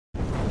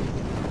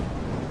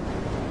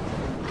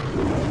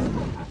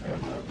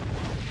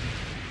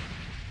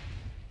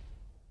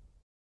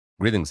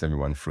Greetings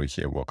everyone, Prairie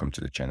here. Welcome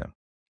to the channel.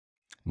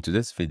 In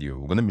today's video,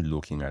 we're going to be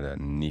looking at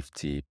a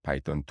nifty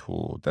Python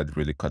tool that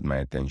really caught my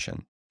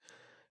attention.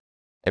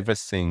 Ever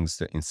since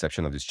the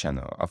inception of this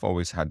channel, I've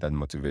always had that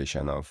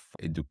motivation of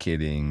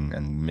educating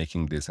and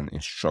making this an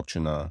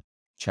instructional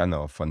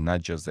channel for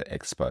not just the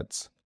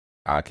experts,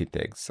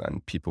 architects,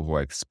 and people who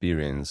are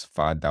experienced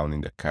far down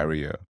in their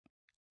career,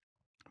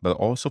 but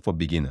also for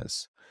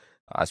beginners.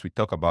 As we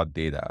talk about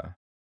data,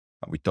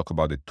 we talk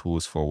about the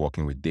tools for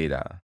working with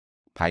data.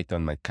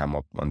 Python might come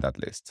up on that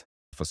list.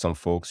 For some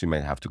folks, you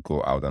might have to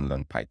go out and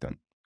learn Python,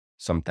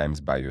 sometimes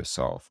by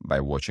yourself, by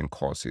watching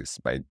courses,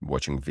 by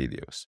watching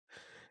videos.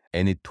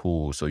 Any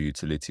tools or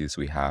utilities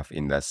we have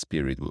in that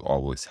spirit will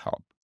always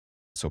help.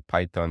 So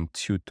Python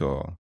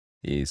Tutor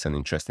is an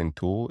interesting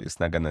tool. It's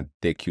not going to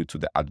take you to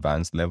the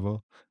advanced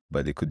level,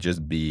 but it could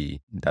just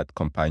be that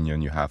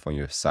companion you have on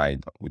your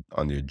side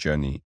on your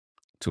journey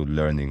to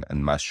learning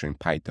and mastering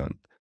Python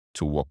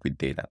to work with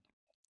data.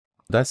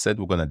 That said,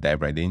 we're going to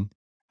dive right in.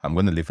 I'm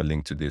going to leave a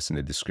link to this in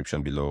the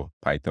description below,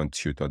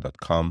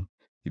 pythontutor.com.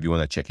 If you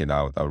want to check it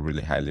out, I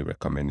really highly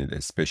recommend it,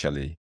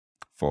 especially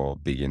for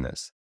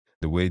beginners.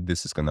 The way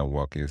this is going to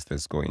work is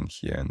let's go in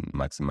here and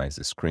maximize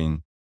the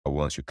screen.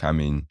 Once you come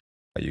in,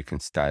 you can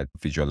start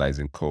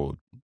visualizing code.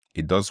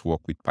 It does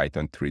work with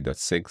Python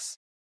 3.6,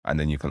 and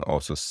then you can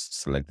also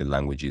select the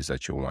languages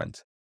that you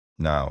want.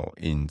 Now,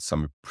 in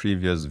some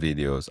previous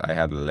videos, I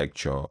had a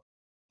lecture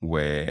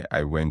where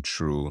I went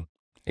through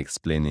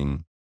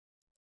explaining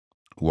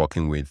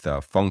working with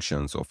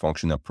functions or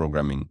functional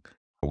programming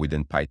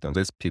within Python.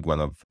 Let's pick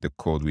one of the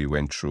code we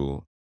went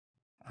through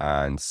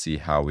and see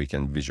how we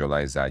can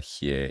visualize that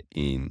here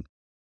in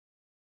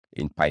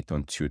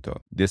Python Tutor.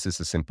 This is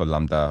a simple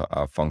lambda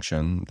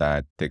function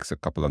that takes a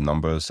couple of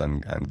numbers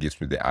and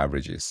gives me the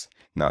averages.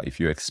 Now, if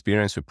you're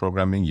experienced with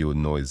programming, you will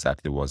know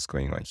exactly what's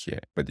going on here.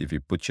 But if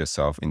you put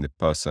yourself in the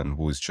person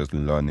who is just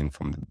learning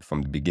from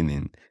the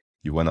beginning,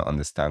 you want to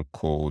understand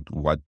code,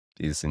 what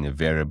is in a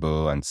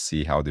variable, and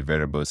see how the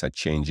variables are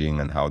changing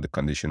and how the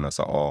conditionals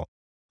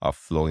are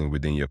flowing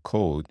within your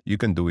code. You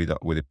can do it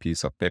with a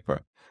piece of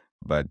paper,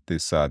 but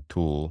this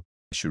tool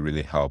should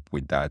really help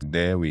with that.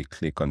 There we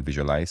click on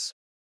visualize.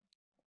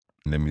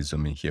 Let me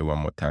zoom in here one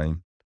more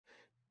time.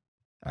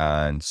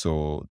 And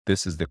so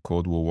this is the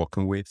code we're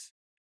working with.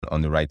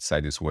 On the right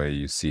side is where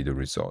you see the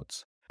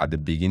results. At the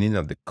beginning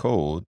of the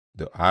code,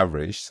 the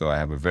average, so I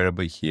have a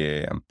variable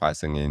here, I'm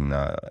passing in,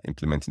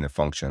 implementing a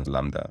function,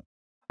 lambda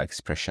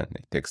expression.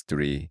 It takes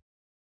 3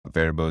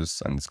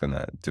 variables and it's going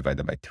to divide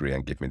it by 3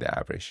 and give me the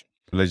average.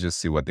 Let's just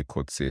see what the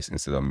code says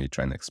instead of me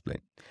trying to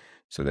explain.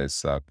 So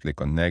let's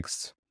click on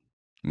next.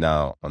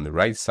 Now on the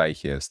right side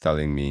here is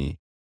telling me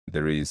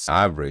there is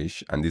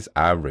average, and this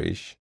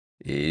average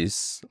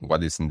is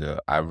what is in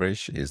the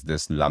average is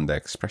this lambda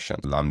expression.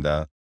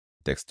 Lambda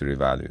takes 3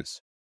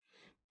 values.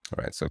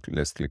 All right, so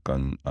let's click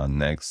on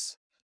next.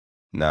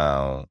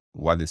 Now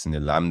what is in the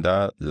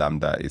lambda?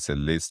 Lambda is a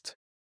list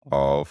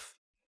of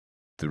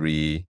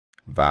 3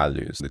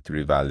 values. The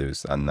 3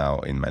 values are now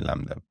in my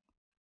lambda.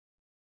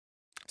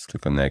 Let's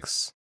click on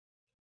next.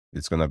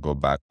 It's going to go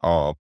back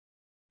up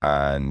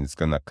and it's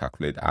going to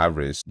calculate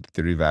average. The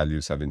 3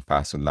 values have been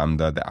passed to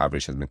lambda. The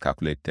average has been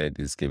calculated.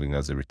 It's giving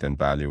us a return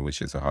value,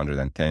 which is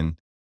 110.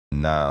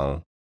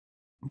 Now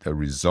the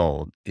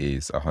result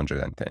is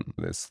 110.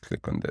 Let's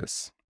click on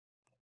this.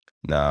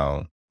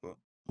 Now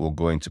we'll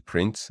go into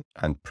print,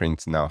 and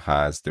print now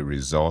has the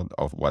result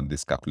of what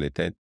this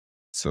calculated.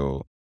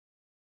 So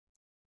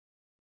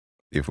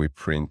if we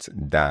print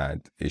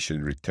that, it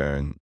should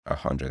return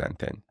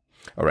 110.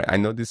 All right, I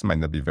know this might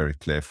not be very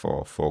clear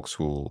for folks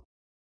who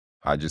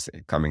are just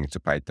coming into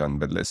Python,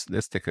 but let's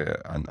take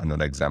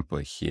another example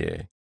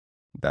here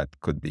that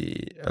could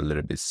be a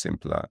little bit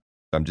simpler.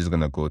 I'm just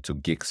going to go to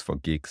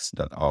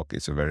geeks4geeks.org.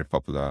 It's a very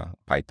popular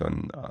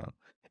Python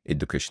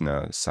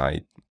educational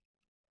site.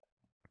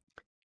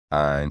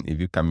 And if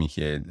you come in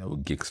here,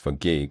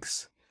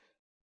 Geeks4Geeks,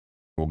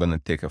 we're going to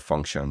take a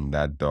function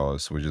that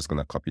does, we're just going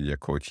to copy the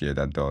code here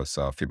that does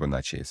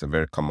Fibonacci. It's a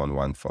very common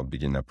one for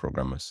beginner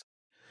programmers.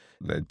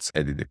 Let's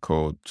edit the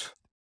code.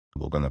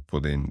 We're going to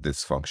put in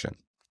this function.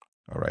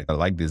 All right. I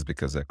like this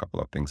because there are a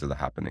couple of things that are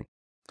happening.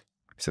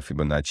 It's a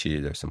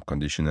Fibonacci. There's some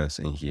conditionals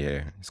in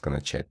here. It's going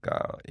to check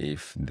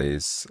if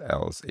this,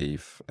 else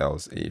if,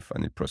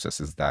 and it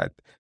processes that.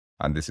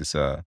 And this is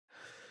a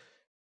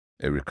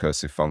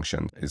recursive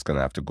function. It's going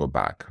to have to go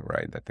back,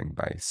 right? I think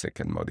by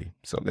second modi.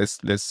 So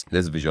let's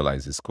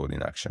visualize this code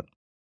in action.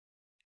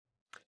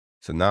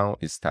 So now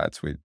it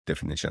starts with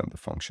definition of the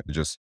function.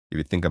 Just if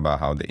you think about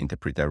how the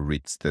interpreter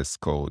reads this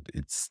code,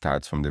 it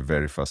starts from the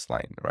very first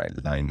line, right?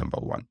 Line number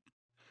 1.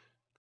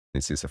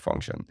 This is a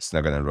function. It's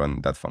not going to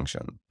run that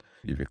function.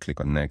 If you click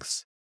on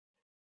next,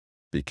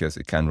 because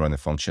it can't run a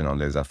function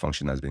unless that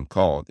function has been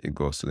called, it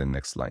goes to the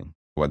next line.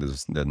 What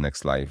does the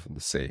next line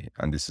say?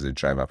 And this is a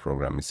driver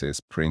program. It says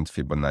print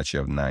Fibonacci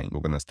of 9. We're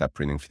going to start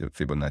printing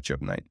Fibonacci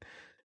of 9.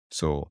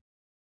 So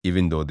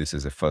even though this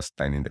is the first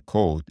line in the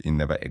code, it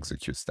never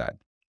executes that.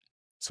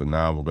 So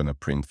now we're going to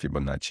print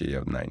Fibonacci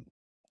of 9.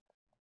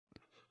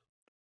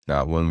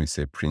 Now, when we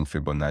say print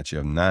Fibonacci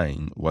of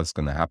 9, what's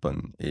going to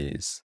happen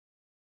is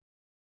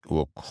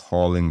we're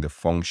calling the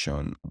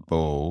function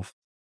above,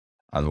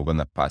 and we're going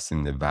to pass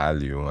in the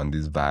value, and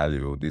this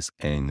value, this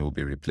n, will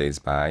be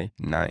replaced by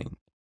 9.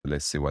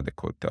 Let's see what the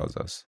code tells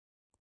us.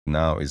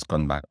 Now it's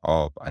gone back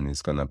up, and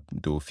it's going to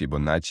do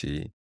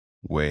Fibonacci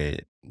where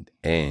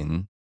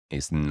n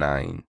is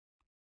 9.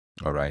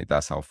 All right,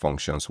 that's how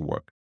functions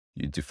work.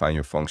 You define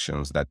your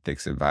functions, that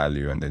takes a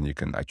value, and then you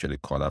can actually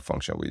call that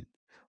function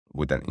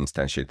with an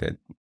instantiated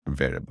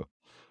variable.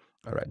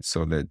 All right,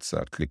 so let's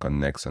click on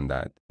next on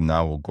that.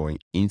 Now we're going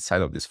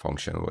inside of this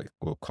function.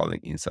 We're calling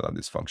inside of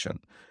this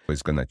function.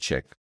 It's going to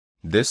check.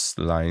 These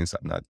lines are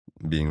not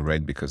being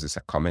read because it's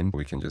a comment.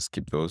 We can just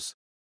keep those,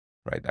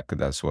 right? I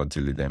could as well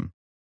delete them.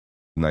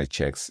 Now it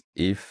checks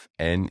if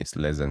n is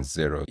less than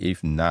 0.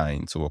 If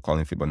 9, so we're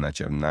calling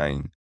Fibonacci of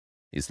 9,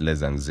 is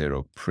less than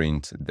 0,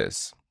 print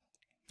this.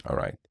 All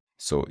right,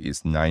 so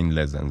is 9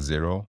 less than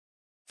 0?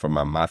 From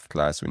our math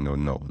class, we know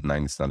no,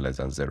 9 is not less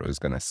than 0. It's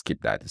going to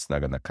skip that. It's not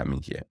going to come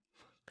in here.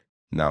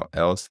 Now,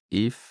 else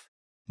if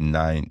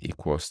 9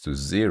 equals to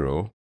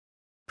 0,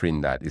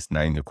 print that. Is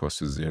 9 equals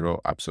to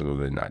 0?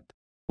 Absolutely not.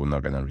 We're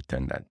not going to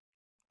return that.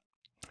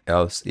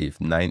 Else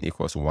if 9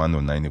 equals 1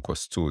 or 9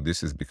 equals 2,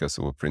 this is because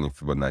we're printing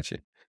Fibonacci.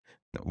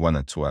 1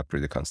 and 2 are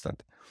pretty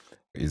constant.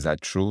 Is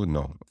that true?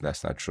 No,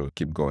 that's not true.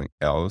 Keep going.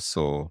 Else,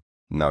 so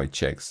now it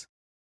checks.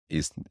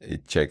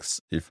 It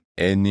checks if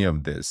any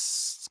of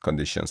these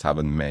conditions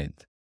haven't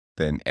met,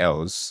 then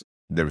else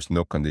there is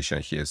no condition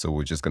here. So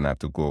we're just going to have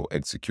to go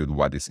execute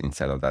what is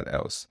inside of that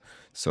else.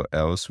 So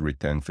else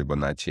return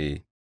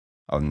Fibonacci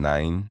of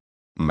 9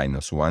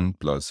 minus 1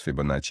 plus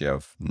Fibonacci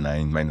of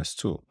 9 minus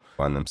 2.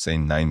 And I'm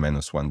saying 9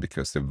 minus 1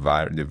 because the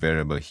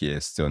variable here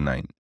is still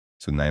 9.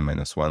 So 9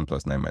 minus 1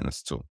 plus 9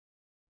 minus 2.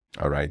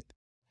 All right.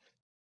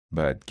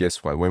 But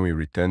guess what? When we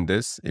return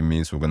this, it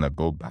means we're going to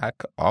go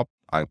back up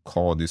and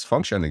call this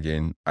function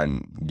again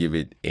and give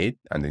it 8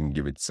 and then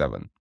give it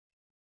 7.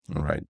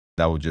 All right.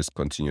 That will just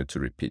continue to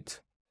repeat.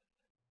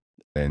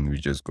 And we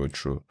just go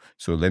through.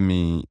 So that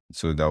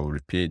will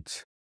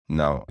repeat.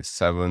 Now it's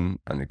 7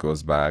 and it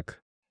goes back.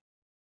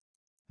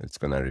 It's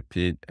going to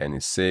repeat. And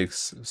it's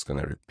 6. It's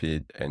going to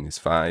repeat. And it's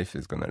 5.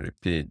 It's going to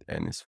repeat.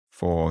 And it's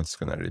 4. It's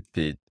going to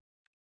repeat.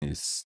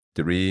 It's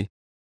 3.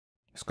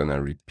 It's going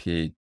to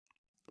repeat.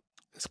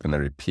 It's going to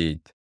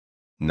repeat.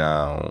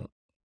 Now,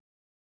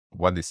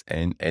 what is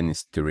n? N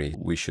is 3.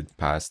 We should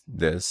pass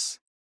this.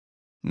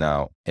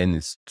 Now, n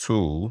is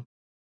 2.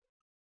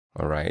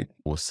 All right.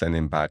 We'll send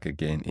him back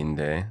again in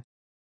there.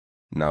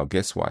 Now,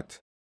 guess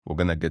what? We're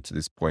going to get to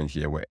this point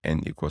here where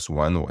n equals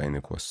 1 or n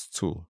equals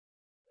 2.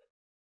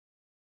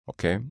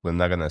 Okay. We're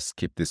not going to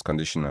skip this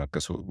conditional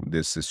because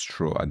this is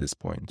true at this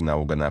point. Now,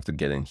 we're going to have to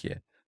get in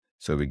here.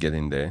 So we get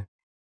in there.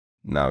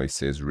 Now, it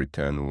says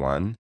return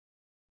 1.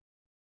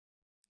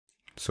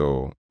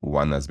 So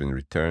 1 has been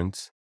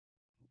returned.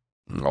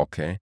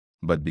 Okay.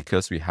 But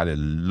because we had a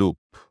loop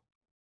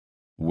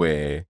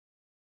where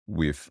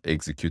we've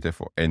executed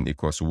for n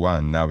equals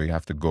 1, now we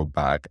have to go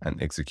back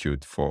and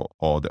execute for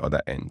all the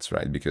other n's,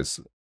 right?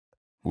 Because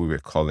we were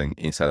calling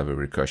inside of a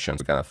recursion.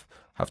 We kind of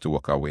have to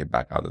work our way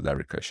back out of that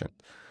recursion.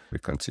 We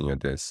continue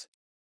this.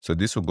 So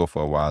this will go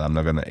for a while. I'm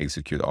not going to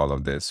execute all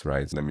of this,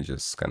 right? Let me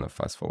just kind of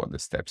fast forward the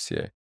steps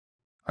here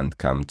and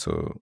come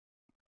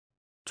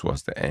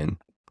towards the end.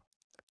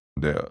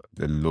 The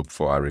loop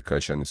for our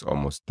recursion is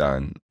almost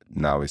done.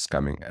 Now it's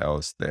coming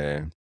else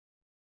there.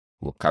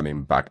 We're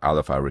coming back out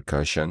of our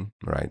recursion,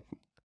 right?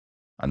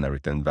 And the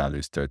return value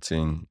is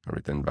 13. A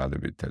return value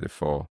will be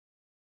 34.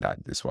 That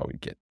is what we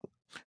get.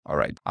 All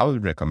right. I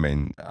would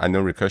recommend, I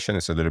know recursion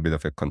is a little bit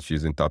of a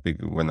confusing topic.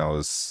 When I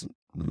was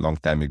a long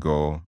time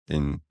ago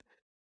in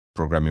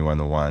Programming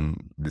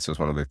 101, this was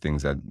one of the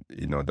things that,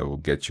 that will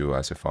get you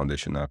as a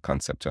foundational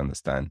concept to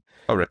understand.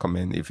 I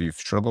recommend if you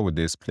struggle with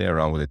this, play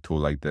around with a tool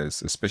like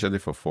this, especially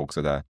for folks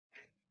that are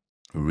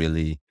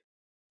really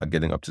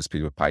getting up to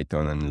speed with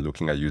Python and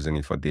looking at using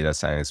it for data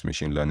science,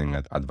 machine learning,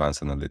 and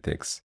advanced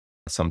analytics.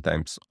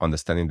 Sometimes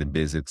understanding the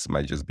basics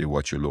might just be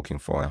what you're looking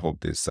for. I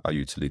hope this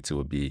utility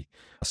will be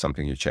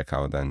something you check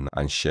out and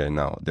share.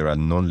 Now, there are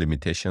known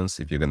limitations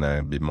if you're going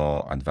to be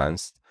more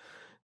advanced.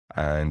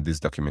 And this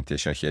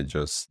documentation here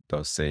just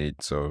does say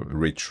it. So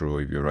read through.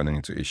 If you're running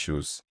into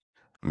issues,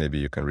 maybe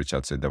you can reach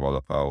out to a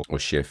developer or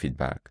share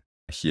feedback.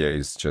 Here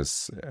is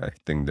just, I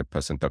think the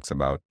person talks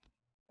about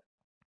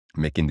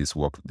making this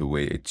work the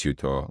way a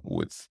tutor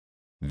would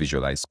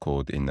visualize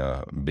code in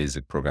a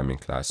basic programming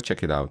class.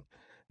 Check it out.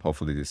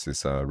 Hopefully this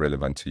is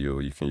relevant to you.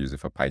 You can use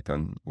it for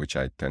Python, which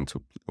I tend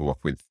to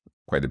work with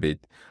quite a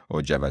bit, or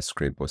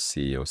JavaScript or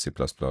C or C++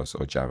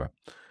 or Java.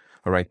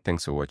 All right.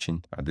 Thanks for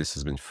watching. This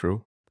has been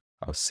Fru.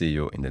 I'll see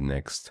you in the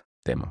next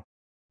demo.